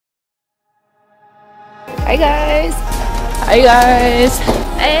Hi guys! Hi guys!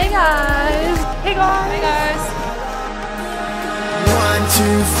 Hey guys! Hey guys! Hey guys! 1,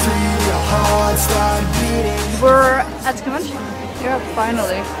 2, 3, your heart start beating. We're at the convention. Yeah,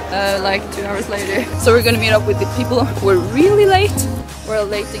 finally. Like 2 hours later. So we're gonna meet up with the people. We're really late. We're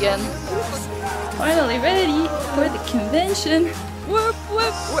late again. Finally ready for the convention. Whoop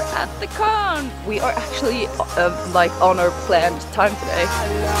whoop! We're at the con. We are actually like on our planned time today. I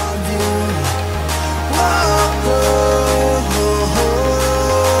love you. Whoa, whoa, whoa,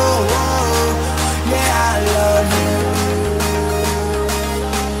 whoa. Yeah, I love you.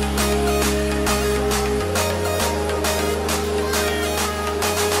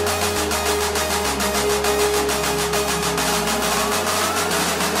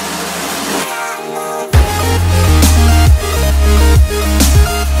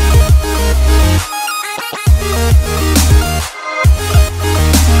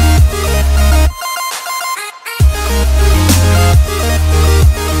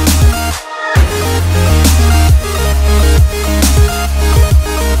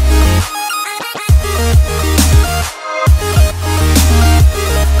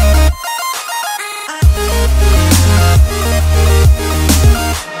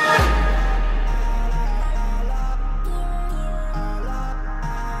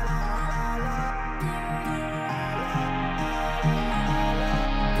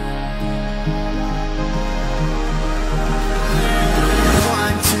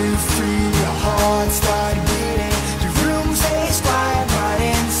 Start beating. The room stays quiet, but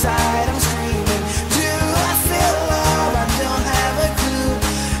inside I'm screaming. Do I feel love? I don't have a clue.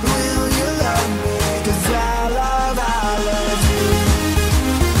 Will you love me? 'Cause I love you.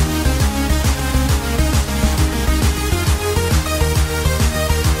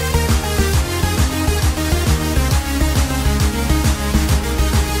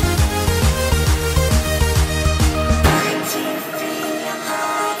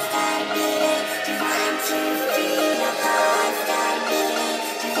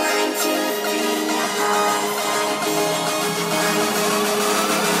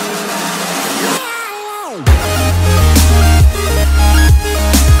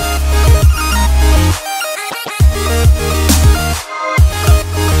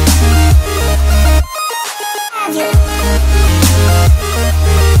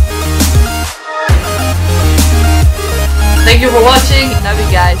 Thank you for watching. Love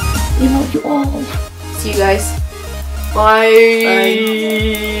you guys. We love you all. See you guys. Bye.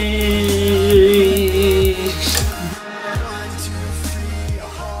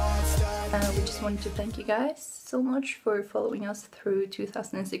 We just wanted to thank you guys so much for following us through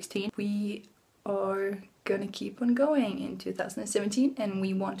 2016. We are gonna keep on going in 2017 and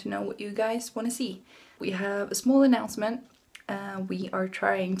we want to know what you guys want to see. We have a small announcement. We are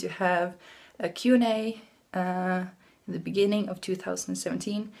trying to have a Q&A in the beginning of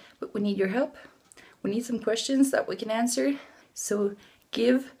 2017, but we need your help. We need some questions that we can answer. So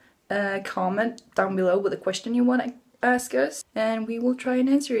give a comment down below with a question you want to ask us, and we will try and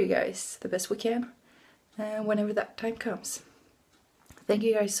answer you guys the best we can whenever that time comes. Thank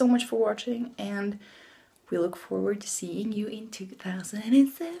you guys so much for watching, and we look forward to seeing you in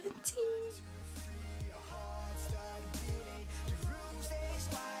 2017.